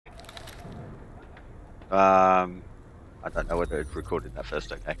I don't know whether it's recorded that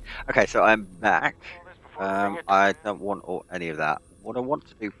first. Okay. Okay, so I'm back. I don't want any of that. What I want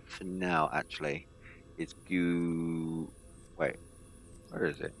to do for now, actually, is go. Wait, where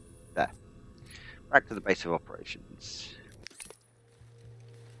is it? There. Back to the base of operations.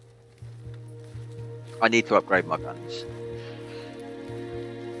 I need to upgrade my guns.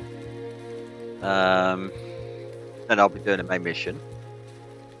 Then I'll be doing a main mission.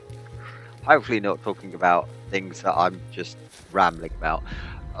 Hopefully not talking about things that I'm just rambling about.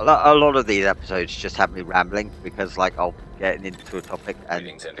 A lot of these episodes just have me rambling because, like, I'll get into a topic and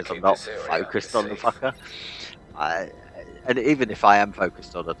because I'm not focused on the fucker. And even if I am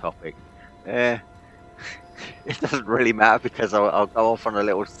focused on the topic, it doesn't really matter because I'll go off on a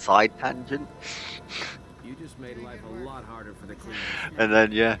little side tangent. You just made life a lot harder for the cleaners. And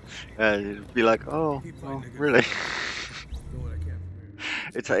then it'd be like, oh really?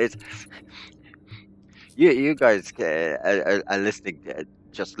 it's you guys are listening,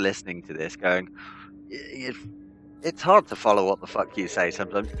 just listening to this, going, it's hard to follow what the fuck you say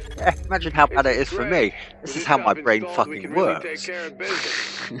sometimes. Imagine how bad it is for me. This is how my brain fucking works.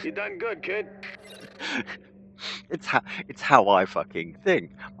 You done good, kid. It's how I fucking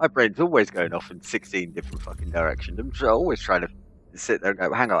think. My brain's always going off in 16 different fucking directions. I'm always trying to sit there and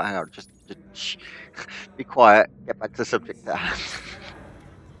go, hang on, just shh, be quiet, get back to the subject at hand.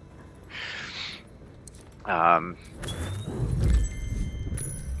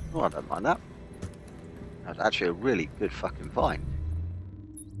 Oh, I don't mind that. That's actually a really good fucking find.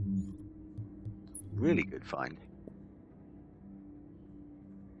 Really good find.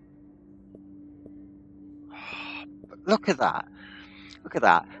 But look at that. Look at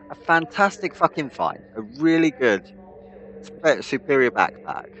that. A fantastic fucking find. A really good, superior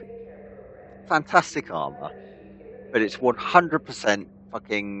backpack. Fantastic armor. But it's 100%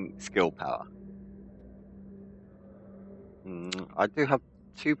 fucking skill power. I do have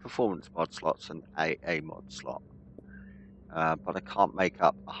 2 performance mod slots and a mod slot, but I can't make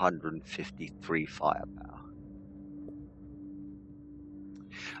up 153 firepower.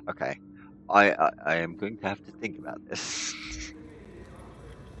 Okay, I am going to have to think about this.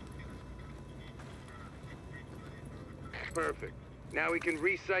 Perfect. Now we can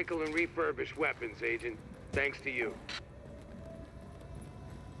recycle and refurbish weapons, Agent. Thanks to you.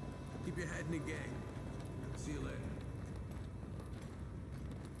 Keep your head in the game. See you later.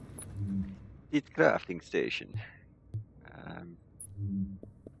 It's crafting station.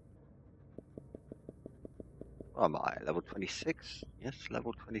 What am I? Level 26? Yes,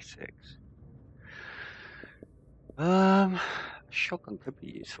 level 26. Shotgun could be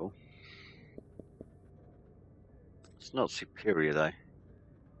useful. It's not superior though.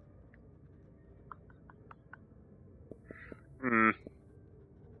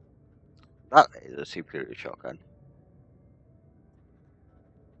 That is a superior shotgun.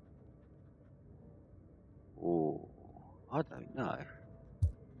 Oh, I don't know.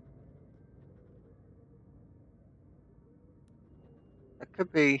 It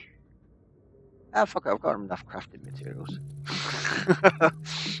could be. Ah, fuck it, I've got enough crafting materials.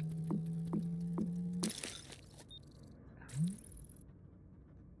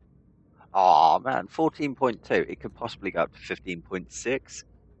 Oh man, 14.2. It could possibly go up to 15.6.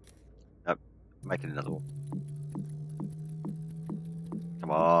 Nope, making another one.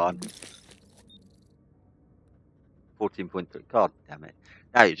 Come on. 14.3. God damn it.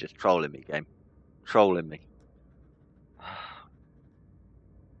 Now you're just trolling me, game. Trolling me.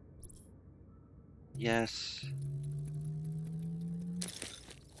 Yes.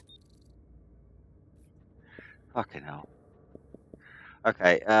 Fucking hell.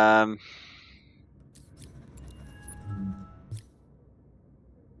 Okay,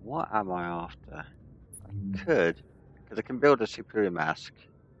 what am I after? I could, because I can build a superior mask.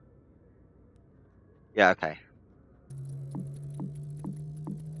 Yeah, okay.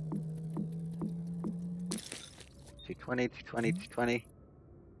 $220.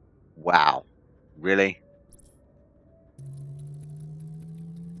 Wow. Really?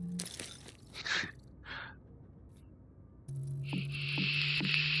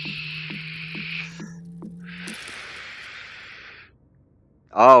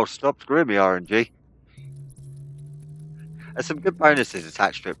 Oh, stop screwing me, RNG. There's some good bonuses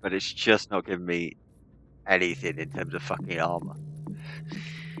attached to it, but it's just not giving me anything in terms of fucking armor.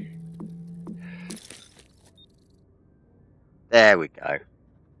 There we go.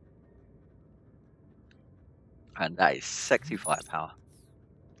 And that is sexy firepower.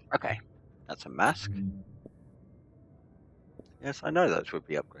 Okay, that's a mask. Yes, I know those would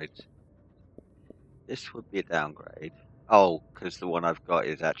be upgrades. This would be a downgrade. Oh, because the one I've got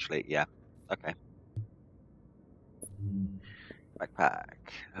is actually, yeah. Okay. Backpack.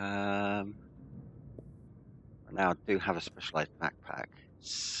 Now I do have a specialized backpack,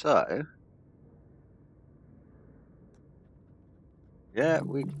 so yeah,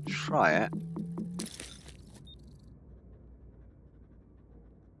 we can try it.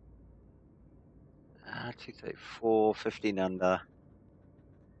 Uh, 234, 15 under.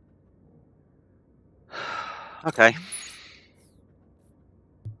 Okay.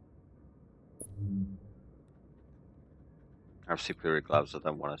 I have superior gloves, I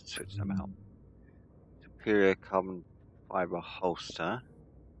don't want to switch them out. Superior carbon fiber holster.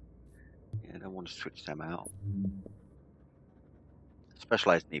 Yeah, I don't want to switch them out.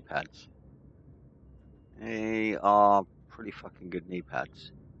 Specialized knee pads. They are pretty fucking good knee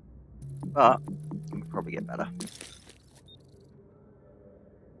pads. But, we can probably get better.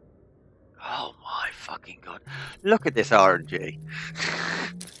 Oh my fucking god. Look at this RNG.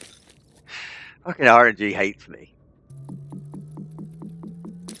 Fucking RNG hates me.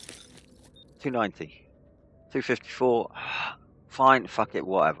 290. 254. Fine, fuck it,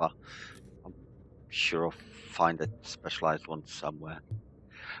 whatever. I'm sure I'll find a specialized one somewhere.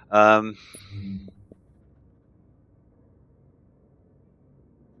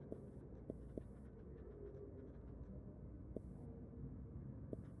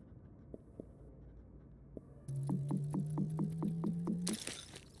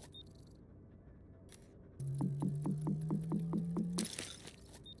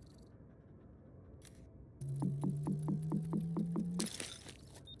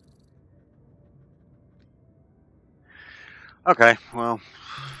 Okay, well,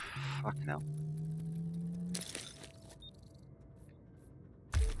 fucking hell.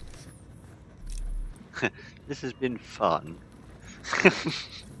 This has been fun.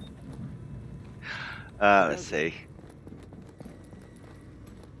 Let's see.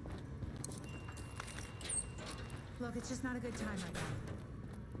 Look, it's just not a good time right now.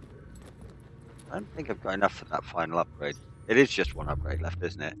 I don't think I've got enough for that final upgrade. It is just one upgrade left,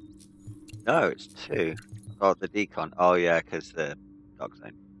 isn't it? No, it's two. I've got the decon. Oh yeah, because the dog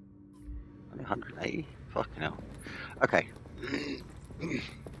zone. Only 180? Fucking hell. Okay.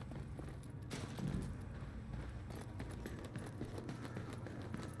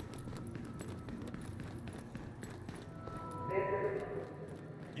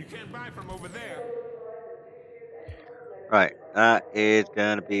 You can't buy from over there. Right, that is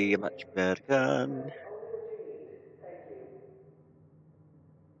going to be a much better gun.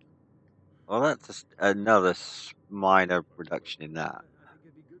 Well, that's just another minor reduction in that.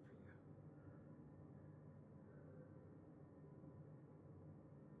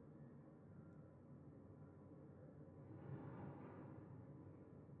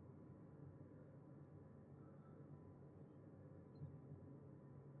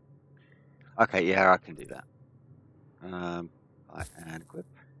 Okay, yeah, I can do that. Buy and equip.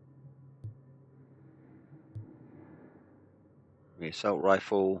 The assault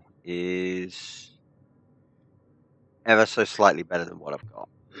rifle is ever so slightly better than what I've got.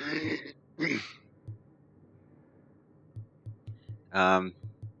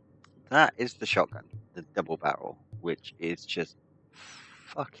 That is the shotgun, the double barrel, which is just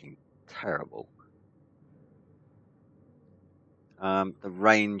fucking terrible. The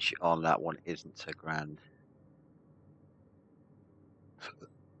range on that one isn't so grand.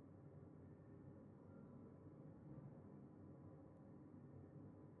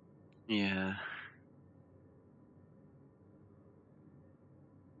 Yeah.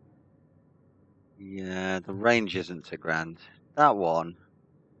 Yeah, the range isn't so grand. That one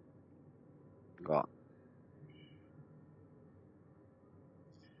got.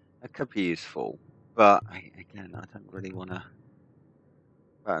 It could be useful, but again, I don't really want to.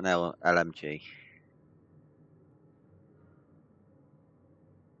 About an LMG.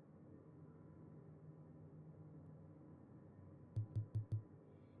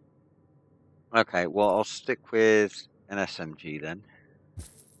 Okay, well, I'll stick with an SMG then.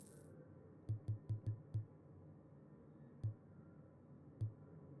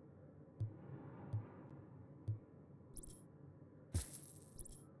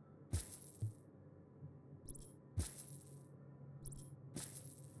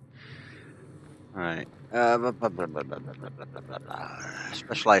 Right.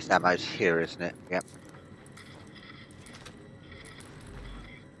 Specialized ammo's here, isn't it? Yep.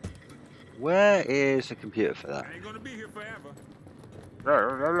 Where is the computer for that? I ain't gonna be here forever.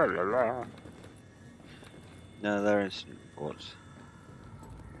 No, there is reports.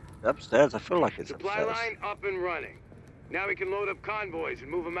 Upstairs, I feel like it's Supply upstairs. line up and running. Now we can load up convoys and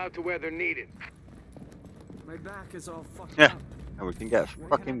move them out to where they're needed. My back is all fucked Yeah. up. And we can get a What can I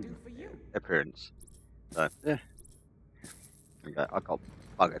fucking do for you? appearance. So, yeah. Okay, I got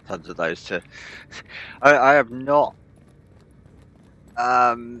bugger tons of those too. I have not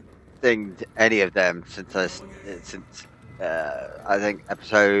thinged any of them since I think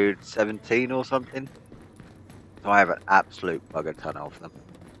episode 17 or something. So I have an absolute bugger ton of them.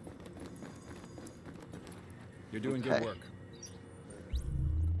 You're doing Okay. good work.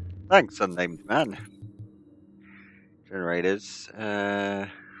 Thanks, unnamed man. Generators.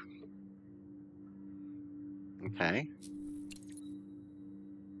 Okay.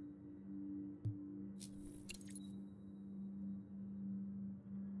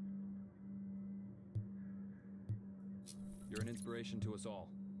 You're an inspiration to us all.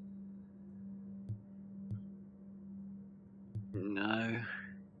 No.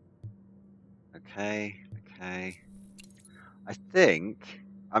 Okay. Okay. I think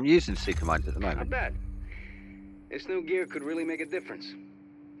I'm using seeker mines at the Not moment. bad. This new gear could really make a difference.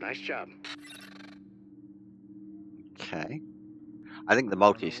 Nice job. Okay. I think the I don't know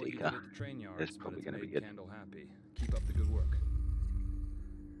what you multi-seeker did at the train yards, is but probably it's going to be made good. Candle happy. Keep up the good work.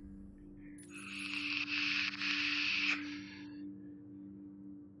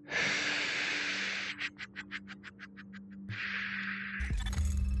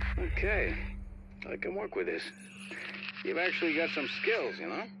 Okay. I can work with this. You've actually got some skills, you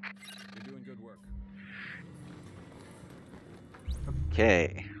know? You're doing good work.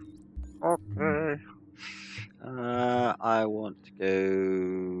 Okay. Okay. I want to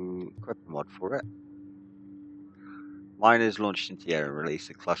go equip a mod for it. Miners launched into the air and release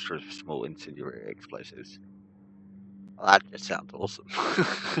a cluster of small incendiary explosives. Well, that just sounds awesome.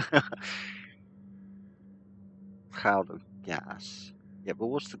 Cloud of gas. Yeah, but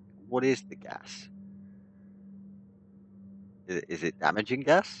what is the gas? Is it damaging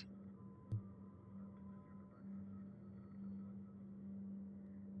gas?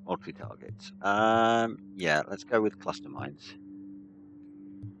 Multi-targets. Yeah, let's go with cluster mines.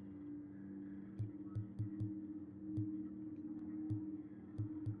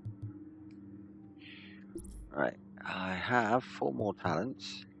 Right, I have 4 more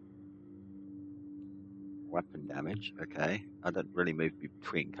talents. Weapon damage, okay. I don't really move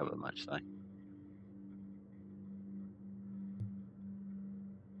between cover much though.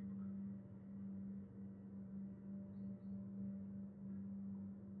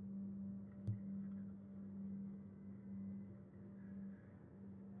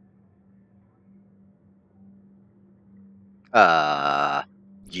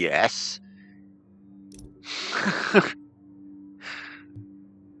 Yes.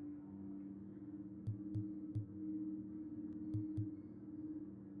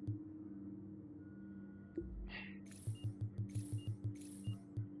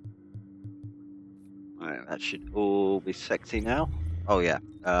 Alright, that should all be sexy now. Oh yeah.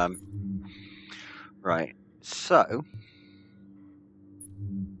 Right. So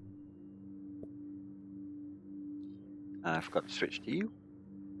I forgot to switch to you.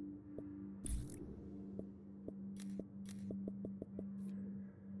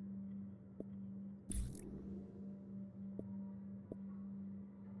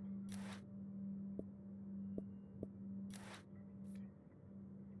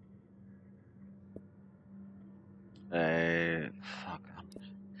 Fuck.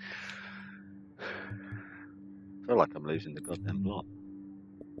 I feel like I'm losing the goddamn plot.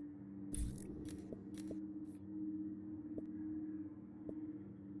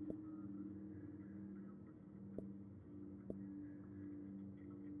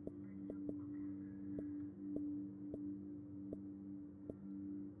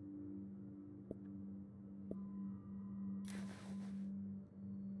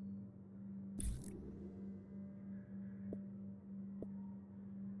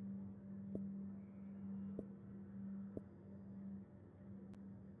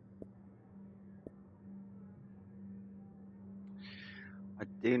 I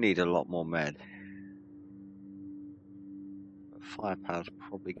do need a lot more med. But firepower's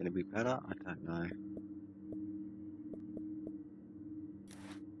probably going to be better. I don't know.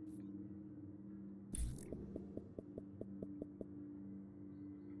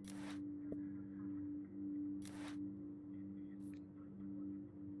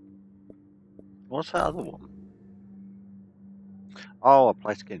 What's that other one? Oh, a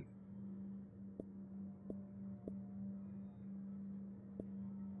play skin.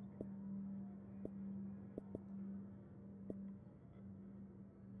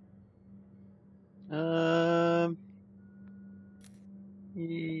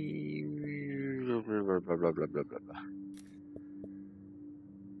 Blah, blah, blah, blah, blah, blah.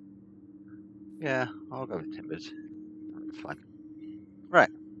 Yeah, I'll go with timbers. That's fine. Right.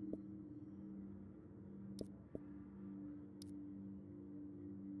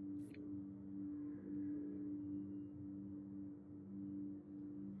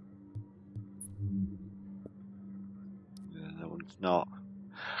 not.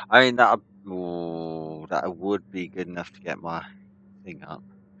 I mean, that would be good enough to get my thing up,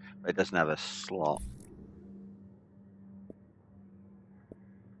 but it doesn't have a slot.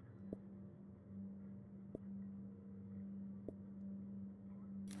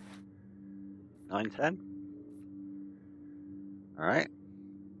 $9.10. All right.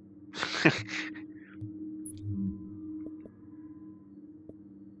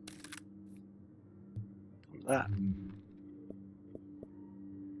 That.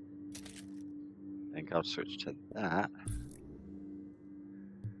 I think I'll switch to that.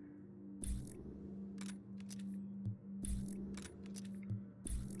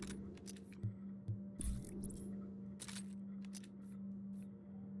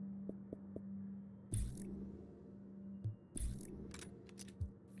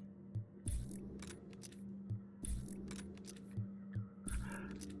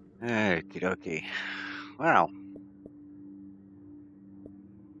 Okie dokie. Wow.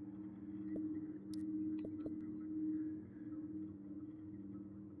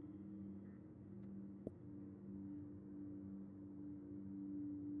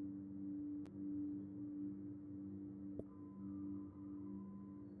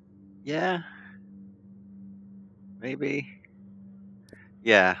 Yeah. Maybe.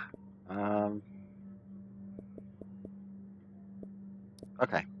 Yeah.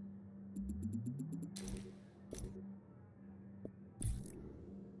 Okay.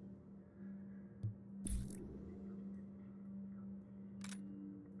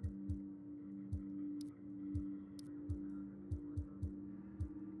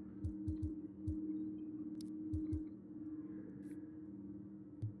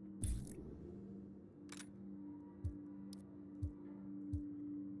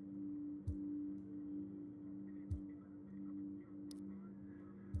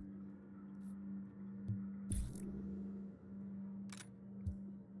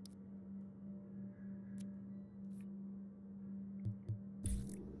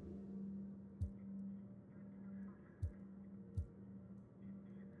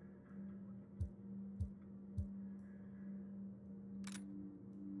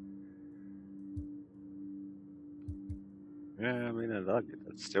 Yeah, I mean, that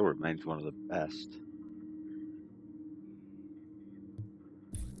still remains one of the best.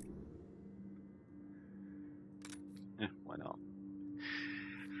 Yeah, why not?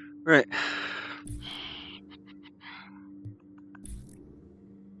 Right.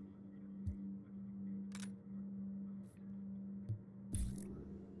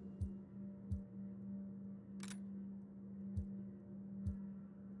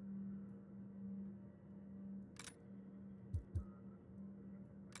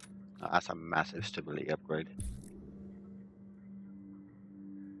 That's a massive stability upgrade.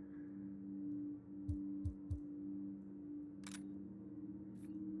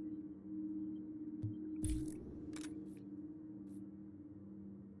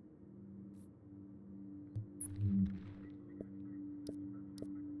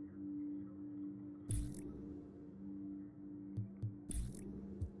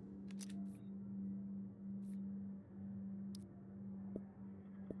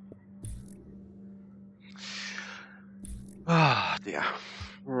 Ah, dear.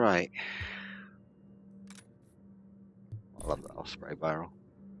 Right. I love that spray barrel.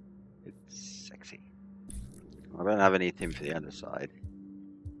 It's sexy. I don't have anything for the underside.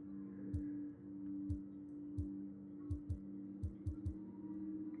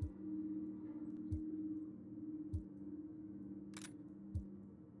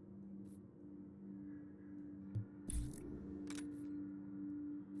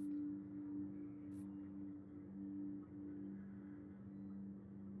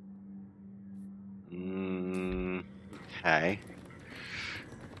 Okay.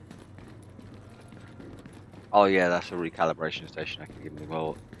 Oh yeah, that's a recalibration station. I can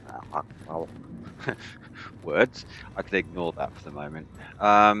ignore well, words. I can ignore that for the moment.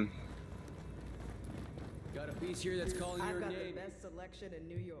 Got a piece here that's calling your I've got name. the best selection in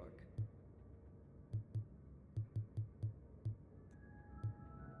New York.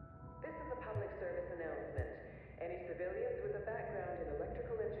 This is a public service announcement. Any civilians with a background in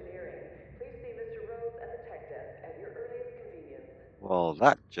electrical engineering, please see Mr. Rhodes at the tech desk at your earliest convenience. Well,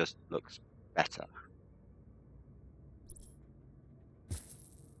 that just looks better.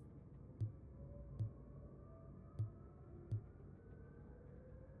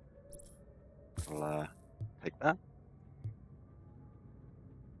 I'll take that.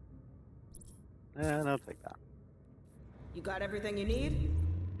 And I'll take that. You got everything you need?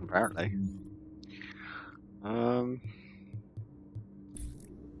 Apparently.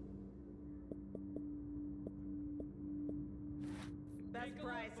 Best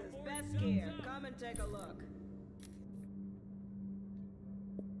prices, best gear. Come and take a look.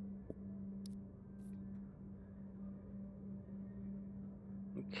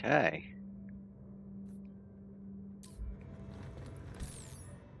 Okay.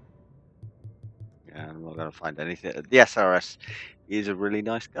 Yeah, I'm not going to find anything. The SRS is a really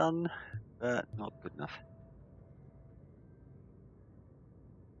nice gun, but not good enough.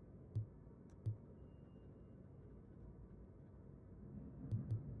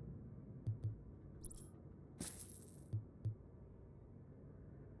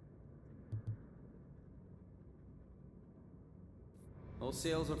 All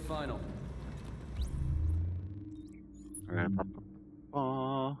sales are final.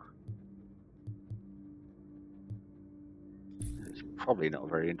 It's probably not a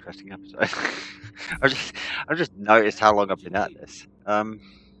very interesting episode. I just noticed how long I've been at this.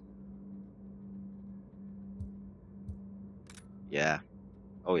 Yeah.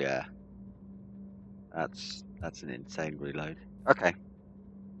 Oh yeah. That's an insane reload. Okay.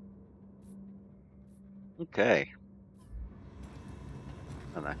 Okay.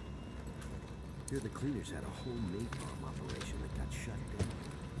 I don't know. Here the cleaners had a whole napalm operation that got shut down.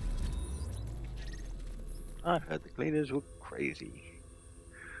 I heard the cleaners were crazy.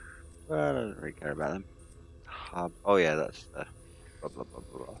 But I don't really care about them. Hub. Oh yeah, that's the blah blah blah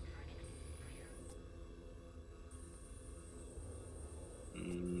blah.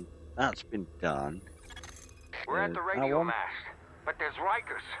 That's been done. We're at the radio mast, but there's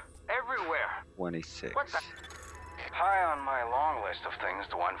Rikers everywhere. 26. What the? High on my long list of things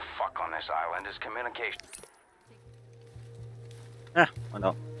to unfuck on this island is communication. Why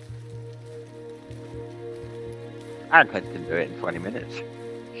not? Advent can do it in 20 minutes.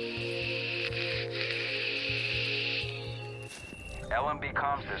 LMB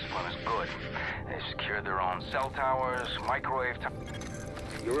comms discipline is good. They've secured their own cell towers, microwave towers.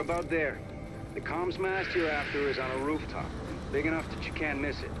 You're about there. The comms mast you're after is on a rooftop, big enough that you can't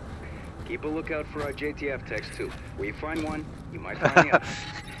miss it. Keep a lookout for our JTF techs too. Where you find one, you might find the other.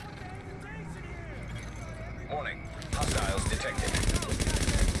 Warning. Hostiles detected.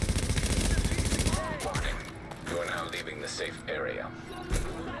 Warning. You are now leaving the safe area.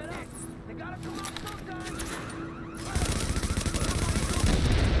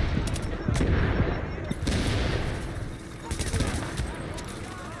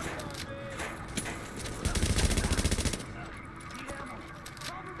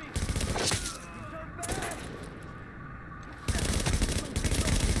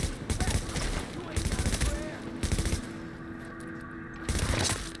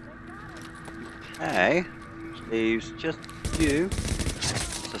 Okay, leaves just you.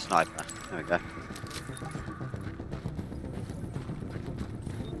 It's a sniper. There we go.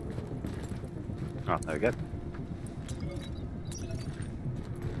 Oh, there we go.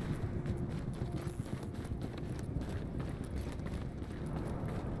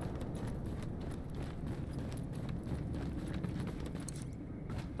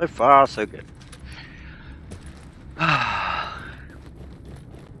 So far, so good.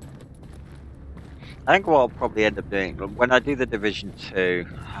 I think what I'll probably end up doing, when I do the Division 2,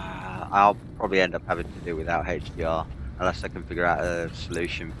 I'll probably end up having to do without HDR, unless I can figure out a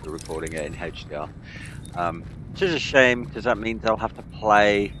solution for recording it in HDR. Which is a shame, because that means I'll have to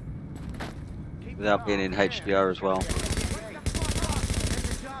play without being in HDR as well.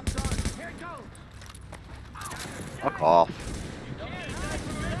 Fuck off.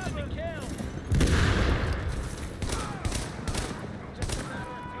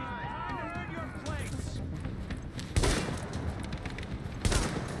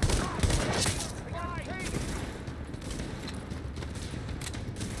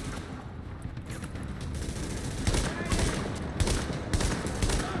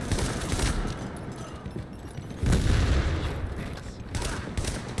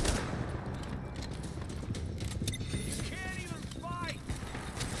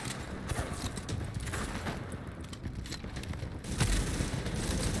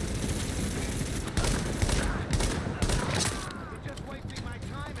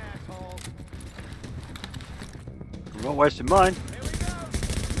 I'm not wasting mine.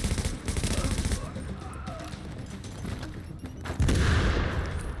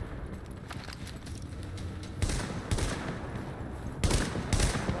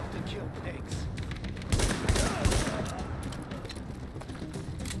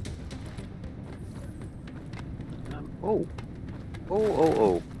 Oh.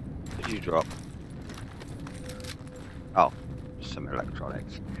 What did you drop? Oh, some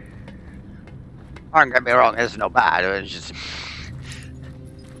electronics. Don't get me wrong, it's not bad, it's just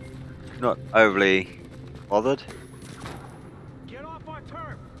not overly bothered. Get off off our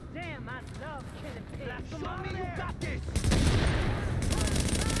turf. Damn, I love killing pigs. Show me you got this.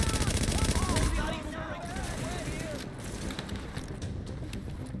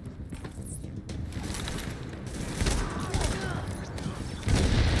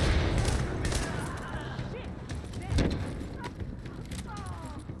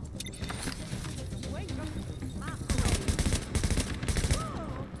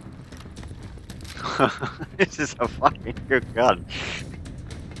 This is a fucking good gun.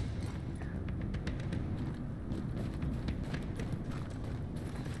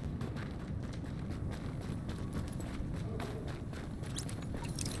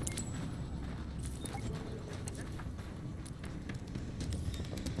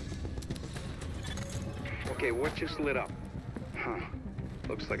 Okay, what just lit up? Huh.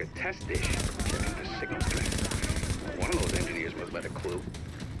 Looks like a test dish. Checking the signal strength. One of those engineers must have had a clue.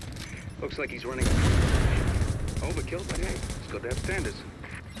 Looks like he's running overkill, but hey, it's good to have standards.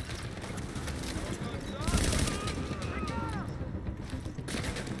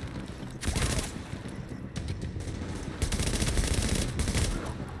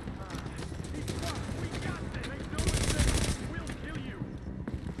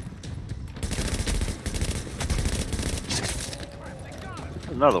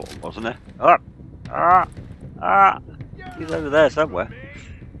 Another one, wasn't there? He's over there somewhere.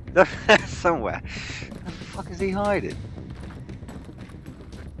 Somewhere. Where the fuck is he hiding?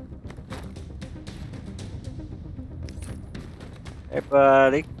 Hey,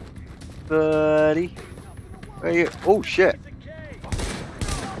 buddy. Buddy. Where are you? Oh, shit.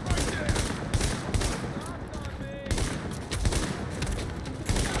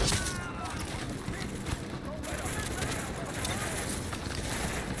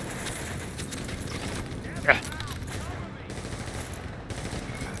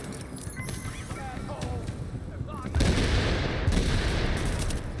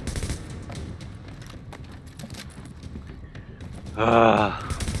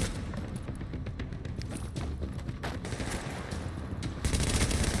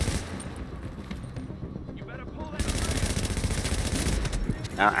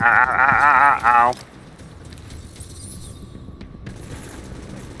 Ow.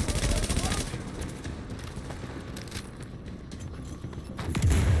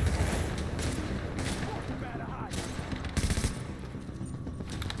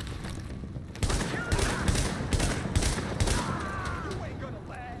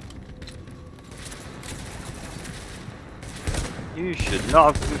 You should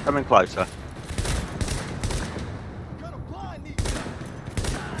not have been coming closer.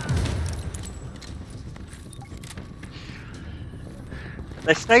 If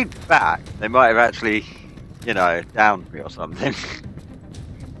they stayed back, they might have actually, you know, downed me or something.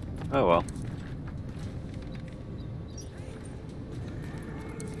 Oh well.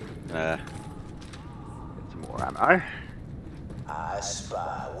 Get some more ammo. I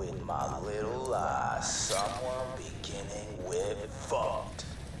spy with my little eyes someone beginning with fucked.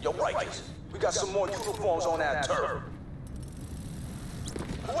 Yo, Rikers, we got some more uniforms on that turf.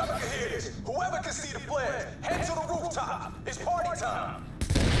 Whoever can hear this, whoever can see the flares, head to the rooftop. It's party time.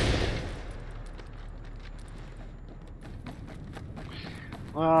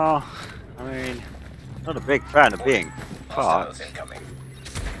 Well, I mean, not a big fan of being parked. Incoming.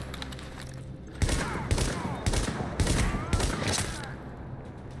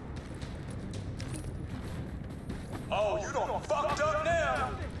 Oh, you done fucked up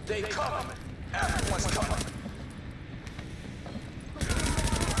now. They coming. Everyone's coming.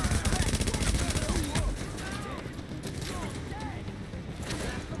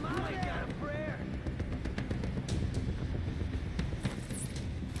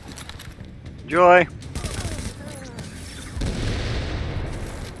 Enjoy.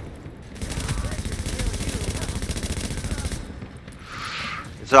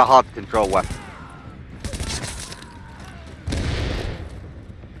 It's a hard to control weapon.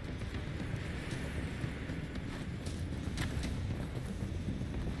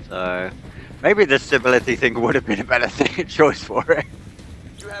 So maybe the stability thing would have been a better choice for it.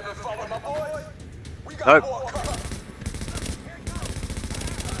 You having fun with my boys? We got more coming.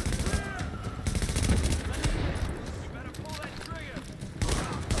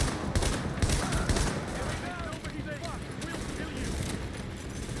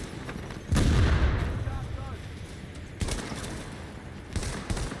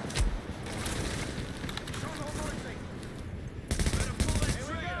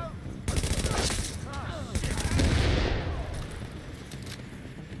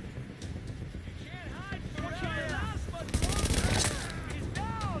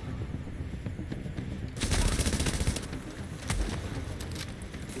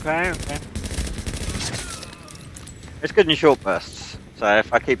 Okay. It's good in short bursts. So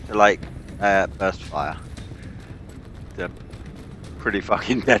if I keep to like burst fire, it's a pretty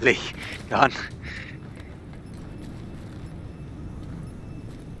fucking deadly gun.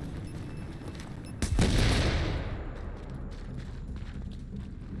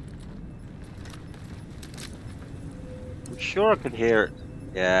 I'm sure I could hear it.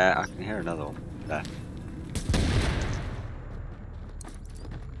 Yeah, I can hear another one there.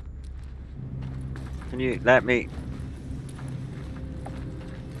 Can you let me?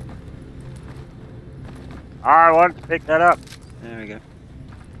 I want to pick that up. There we go.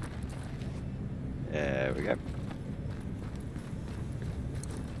 There we go.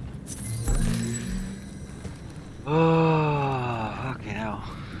 Oh, fucking hell.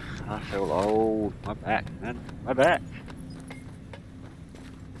 I feel old. My back, man. My back.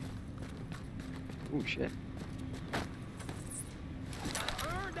 Oh, shit.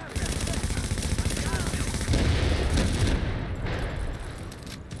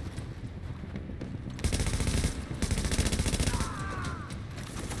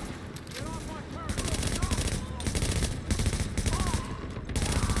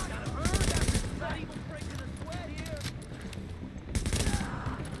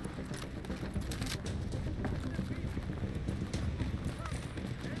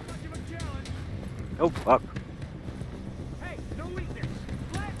 Oh, fuck. Hey, no weakness.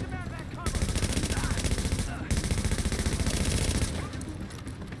 Blast him out of that cover.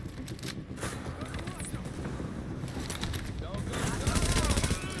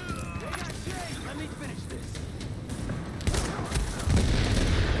 They got chased. Let me finish this.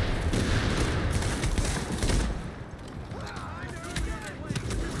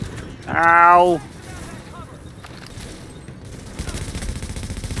 Ow!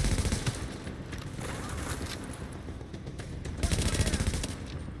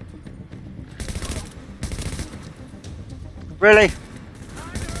 Really?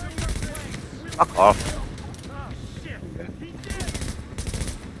 Fuck off.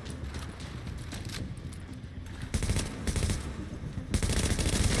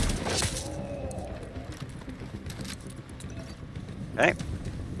 Okay.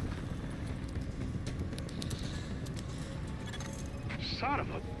 Son of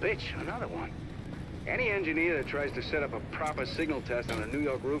a bitch, another one. Any engineer that tries to set up a proper signal test on a New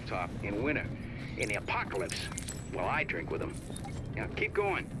York rooftop in winter, in the apocalypse, well, I drink with them. Now, keep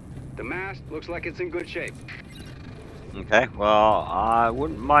going. The mast looks like it's in good shape. Okay, well, I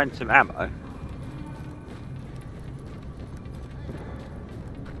wouldn't mind some ammo.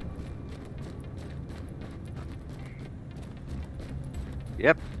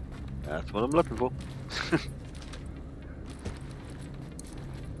 Yep, that's what I'm looking for.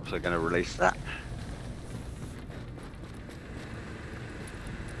 Also going to release that.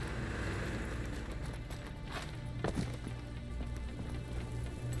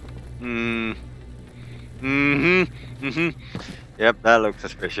 Yep, that looks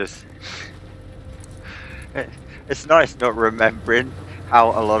suspicious. It's nice not remembering how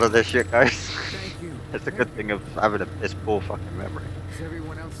a lot of this shit goes. Thank you. It's a good thing of having this poor fucking memory. Is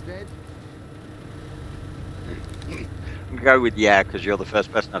everyone else dead? I'm gonna go with yeah, because you're the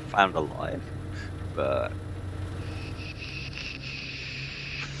first person I've found alive. But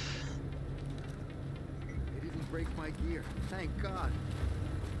They didn't break my gear. Thank God.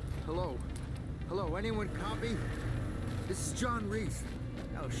 Hello? Hello, anyone copy? This is John Reese.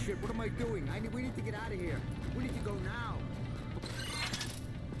 Oh shit, what am I doing? We need to get out of here. We need to go now.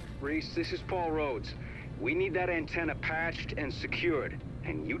 Reese, this is Paul Rhodes. We need that antenna patched and secured,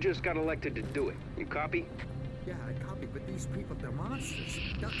 and you just got elected to do it. You copy? Yeah, I copy, but these people, they're monsters.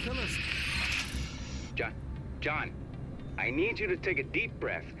 They'll kill us. John, I need you to take a deep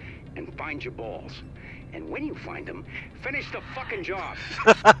breath and find your balls. And when you find them, finish the fucking job.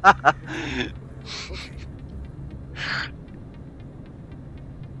 Okay.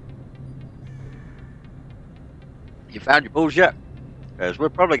 you found your balls yet? Because we're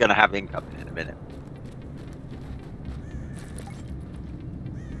probably going to have incoming in a minute.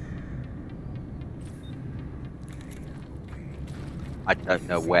 I don't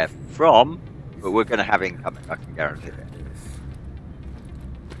know where from, but we're going to have incoming, I can guarantee it.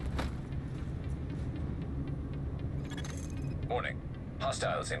 Warning.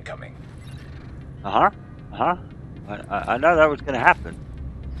 Hostiles incoming. I know that was going to happen.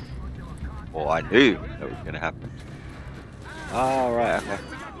 Or I knew that was going to happen. Oh, right, okay.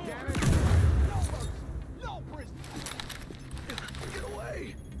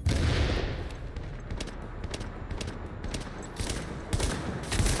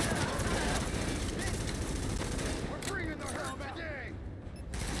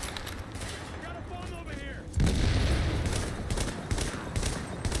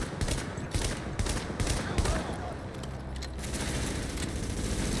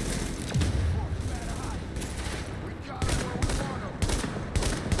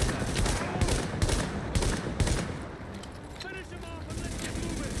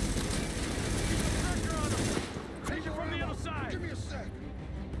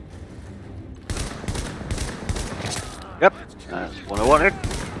 wanted.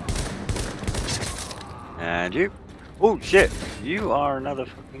 And you. Oh shit! You are another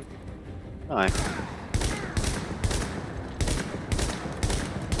fucking guy.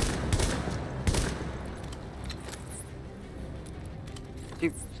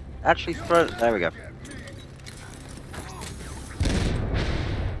 You actually throw. There we go.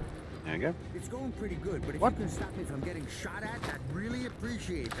 There we go. It's going pretty good, but if What? you can stop me from getting shot at, I'd really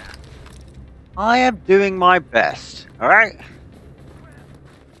appreciate that. I am doing my best. All right.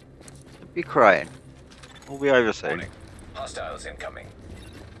 Don't be crying. We'll be over soon. Warning. Hostiles incoming.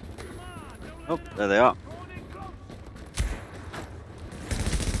 Oh, there they are.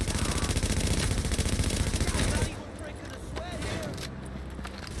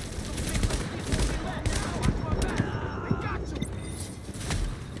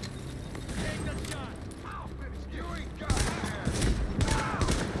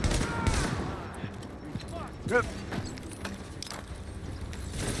 Yep.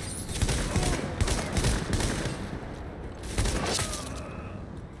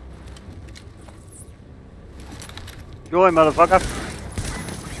 Joy, motherfucker.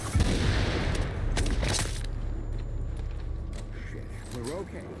 Shit, we're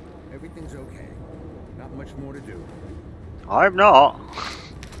okay. Everything's okay. Not much more to do. I'm not.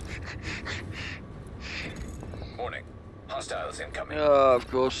 Warning. Hostiles incoming. Of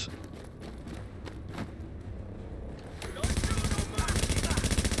course.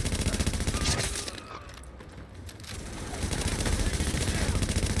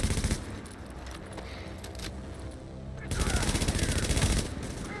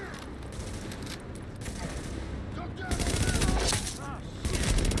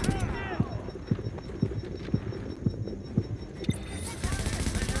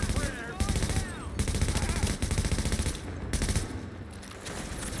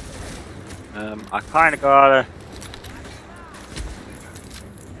 I kind of got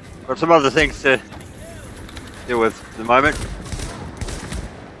some other things to deal with at the moment.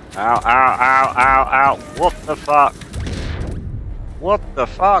 Ow, ow, ow, ow, ow. What the fuck? What the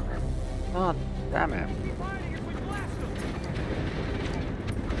fuck? God damn it.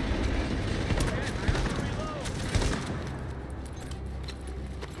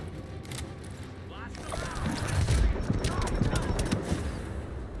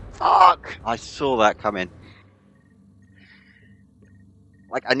 Fuck! I saw that coming.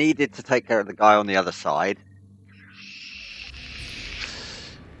 Like, I needed to take care of the guy on the other side.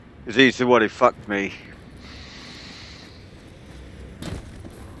 Because he's the one who fucked me.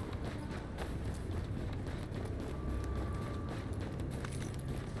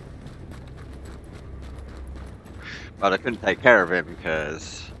 But I couldn't take care of him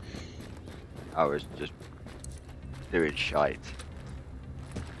because I was just doing shite.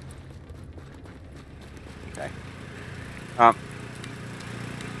 Okay.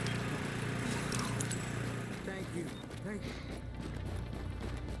 Thank you. Thank you.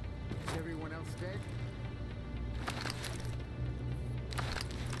 Is everyone else dead?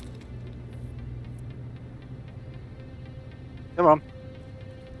 Come on.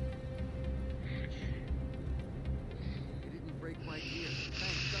 It didn't break my gear.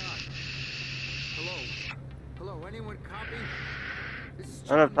 Thank God. Hello? Hello? Anyone copy? This is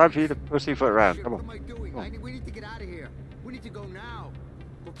I don't have time for you to pussyfoot around. Shit, Come what on. am I doing? We need to get out of here. We need to go now.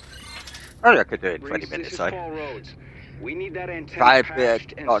 I could do it in 20 Reese, minutes, this is so. Paul Rhodes. We need that If antenna I had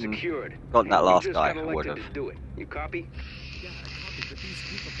patched and gotten secured. that And last we just guy, got I elected would've. to do it. You copy? Yeah, I copy, but these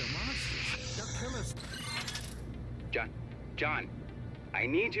people, they're monsters. They'll kill us. John, I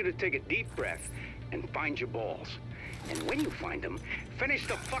need you to take a deep breath and find your balls. And when you find them, finish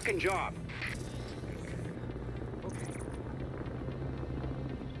the fucking job.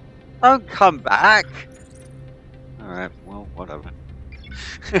 Don't come back! Alright, well, whatever.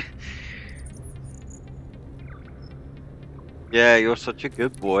 Yeah, you're such a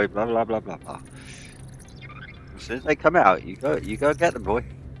good boy, blah blah blah blah blah. As soon as they come out, you go get them, boy.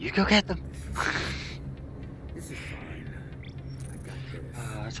 You go get them. This is fine. I got this.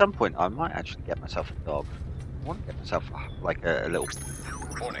 At some point, I might actually get myself a dog. I want to get myself like a little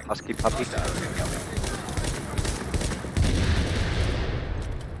husky puppy.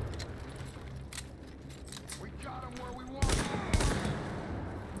 We got him where we want him.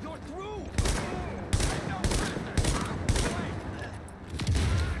 You're through.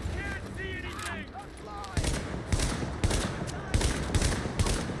 Can't see anything!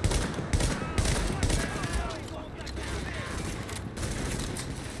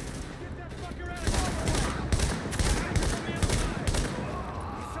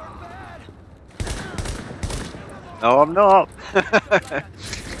 No, I'm not.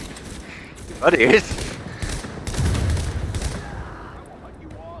 But it is.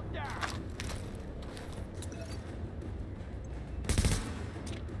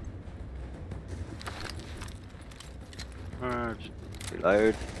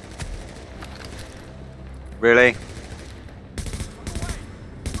 Load. Really?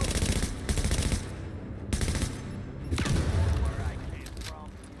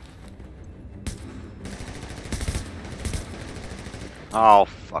 Oh,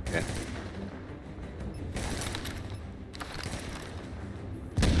 fuck it.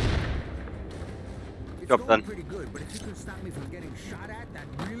 It's Job going done. pretty good, but if you can stop me from getting shot at,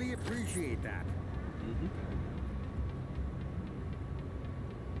 I'd really appreciate that.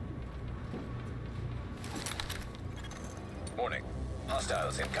 Warning.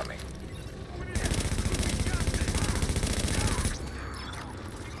 Hostiles incoming.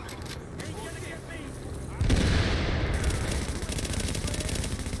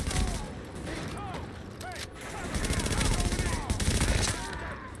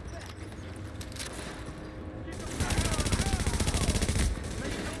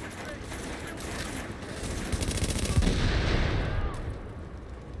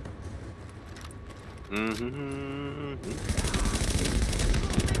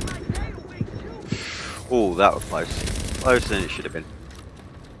 Oh, that was close. Closer than it should have been.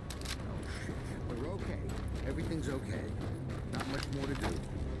 Oh shit, we're okay. Everything's okay. Not much more to do.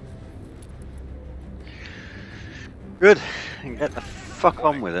 Good. And get the fuck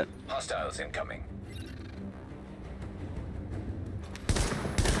on with it. Hostiles incoming.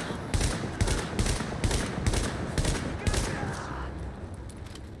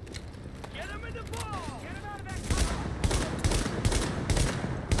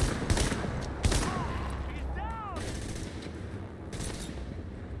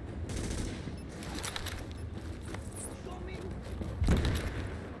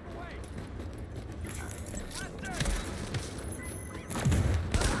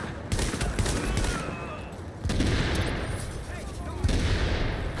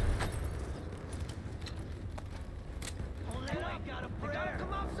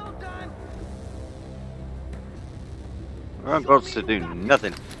 I'm about to do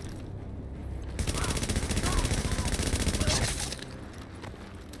nothing.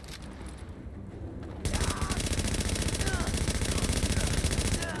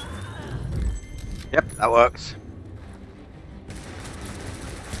 Yep, that works.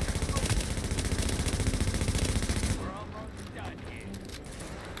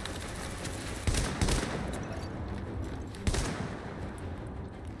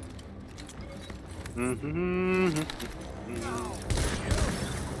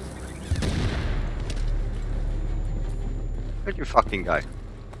 Where'd you fucking go?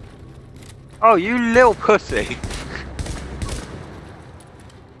 Oh, you little pussy!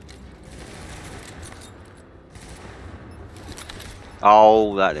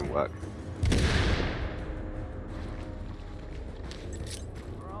 Oh, that didn't work.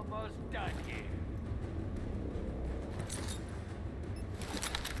 We're almost done here.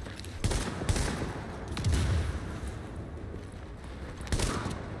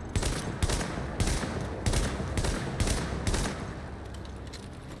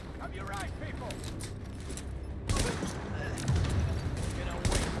 Have you right, people?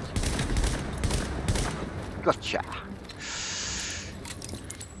 Gotcha.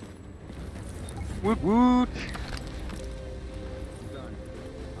 Woot woot. Done.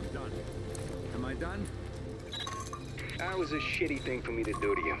 I'm done. Am I done? That was a shitty thing for me to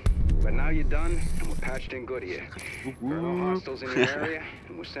do to you. But now you're done, and we're patched in good here. There are no hostiles in your area,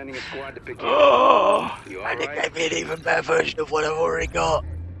 and we're sending a squad to pick you up. You And it alright? gave me an even better version of what I've already got.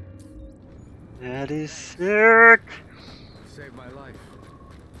 That is sick. Saved my life.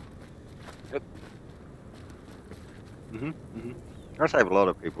 Yep. I save a lot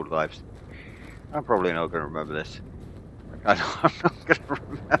of people's lives. I'm probably not going to remember this. I'm not going to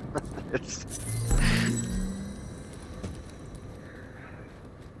remember this.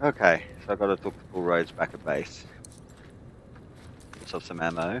 Okay, so I've got to talk to Paul Rhodes back at base. Let's have some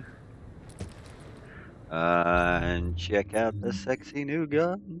ammo. And check out the sexy new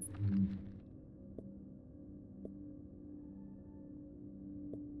gun.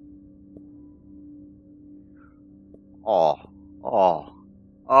 Oh. Oh.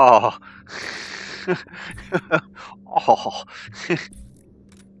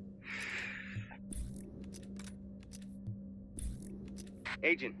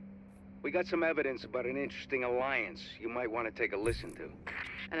 Agent, we got some evidence about an interesting alliance you might want to take a listen to.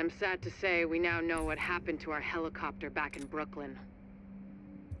 And I'm sad to say we now know what happened to our helicopter back in Brooklyn.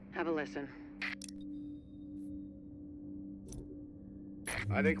 Have a listen.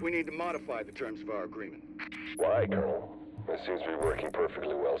 I think we need to modify the terms of our agreement. Why, Colonel? It seems to be working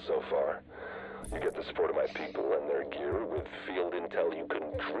perfectly well so far. You get the support of my people and their gear with field intel you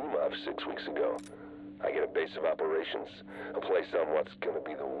couldn't dream of 6 weeks ago. I get a base of operations, a place on what's gonna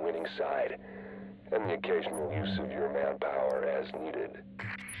be the winning side, and the occasional use of your manpower as needed.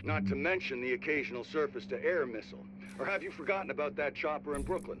 Not to mention the occasional surface-to-air missile. Or have you forgotten about that chopper in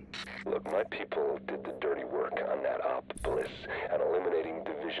Brooklyn? Look, my people did the dirty work on that op, Bliss, and eliminating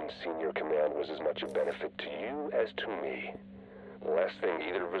Division Senior Command was as much a benefit to you as to me. The last thing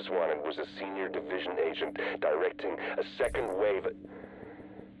either of us wanted was a senior division agent directing a second wave.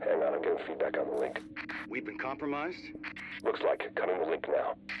 Hang on, I'm getting feedback on the link. We've been compromised? Looks like. Cutting the link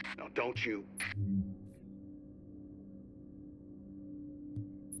now. No, don't you.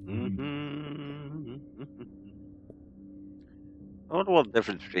 I wonder what the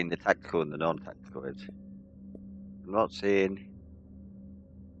difference between the tactical and the non-tactical is. I'm not seeing...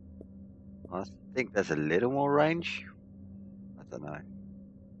 I think there's a little more range. I don't know.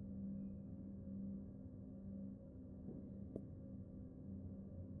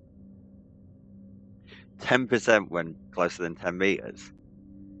 %, when closer than 10 meters.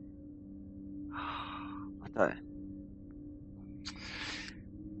 I don't.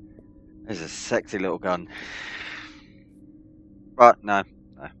 There's a sexy little gun, but no.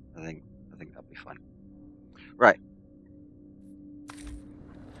 I think that'll be fine. Right.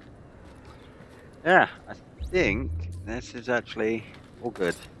 Yeah, I think this is actually all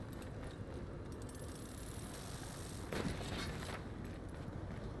good.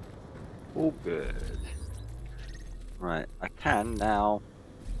 All good. Right, I can now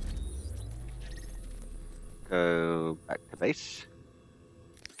go back to base.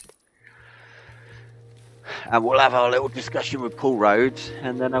 And we'll have our little discussion with Paul Rhodes,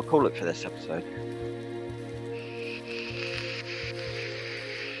 and then I'll call it for this episode.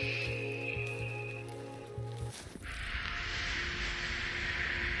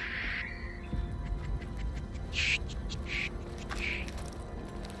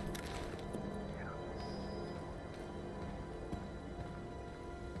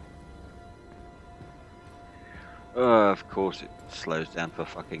 Of course it slows down for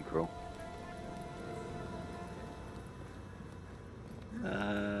fucking crawl.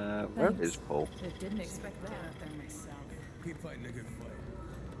 Where is Paul? I didn't expect that out there myself. Keep fighting a good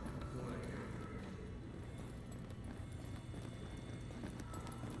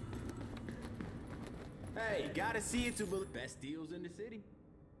fight. Hey, gotta see it to believe. Best deals in the city.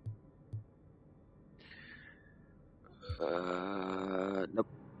 Nope.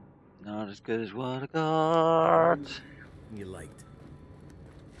 Not as good as what I got. You liked.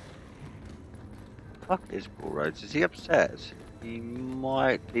 Fuck is Paul Rhodes? Is he upstairs? He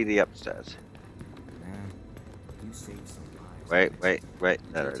might be the upstairs. Man, you saved some Wait. lives.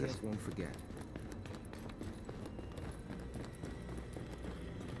 There it is. Won't forget.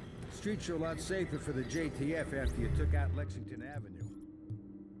 Streets are a lot safer for the JTF after you took out Lexington Avenue.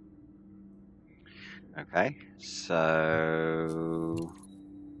 Okay, so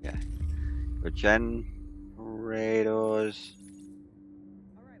yeah, generators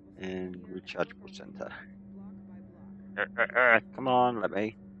and rechargeable center. Come on, let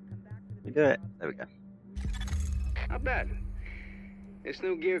me do it. There we go. Not bad. This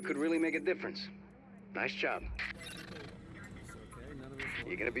new gear could really make a difference. Nice job.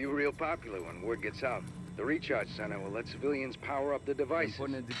 You're gonna be real popular when word gets out. The recharge center will let civilians power up the devices.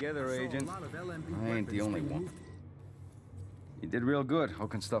 Putting it together, Agent. I ain't the only one. You did real good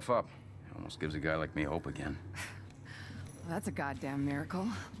hooking stuff up. Almost gives a guy like me hope again. Well, that's a goddamn miracle.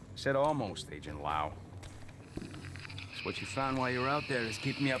 Said almost, Agent Lau. It's what you found while you were out there is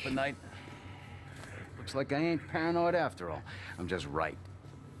keeping me up at night. Looks like I ain't paranoid after all. I'm just right.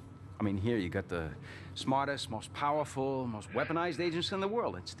 I mean, here you got the smartest, most powerful, most weaponized agents in the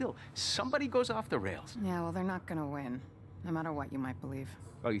world, and still, somebody goes off the rails. Yeah, well, they're not gonna win, no matter what you might believe.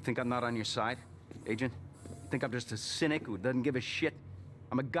 Oh, you think I'm not on your side, Agent? You think I'm just a cynic who doesn't give a shit?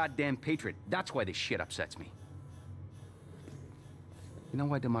 I'm a goddamn patriot. That's why this shit upsets me. You know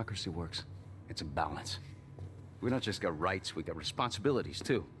why democracy works? It's a balance. We don't just got rights, we got responsibilities,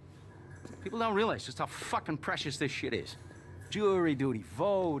 too. People don't realize just how fucking precious this shit is. Jury duty,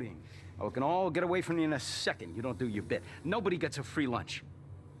 voting. Oh, we can all get away from you in a second. You don't do your bit. Nobody gets a free lunch.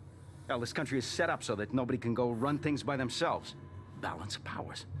 Hell, this country is set up so that nobody can go run things by themselves. Balance of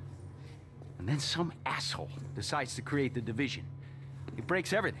powers. And then some asshole decides to create the division. It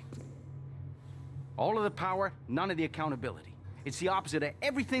breaks everything. All of the power, none of the accountability. It's the opposite of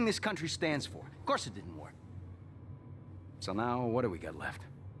everything this country stands for. Of course it didn't work. So now, what do we got left?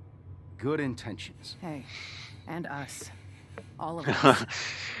 Good intentions. Hey, and us. All of us.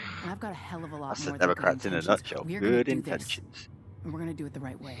 And I've got a hell of a lot That's more the than Democrats good in a nutshell. We're Good gonna do intentions. this, and we're gonna do it the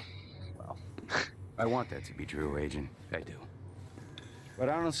right way. Well, I want that to be true, Agent. I do. But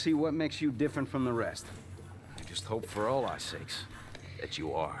I don't see what makes you different from the rest. I just hope for all our sakes that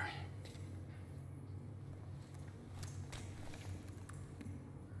you are.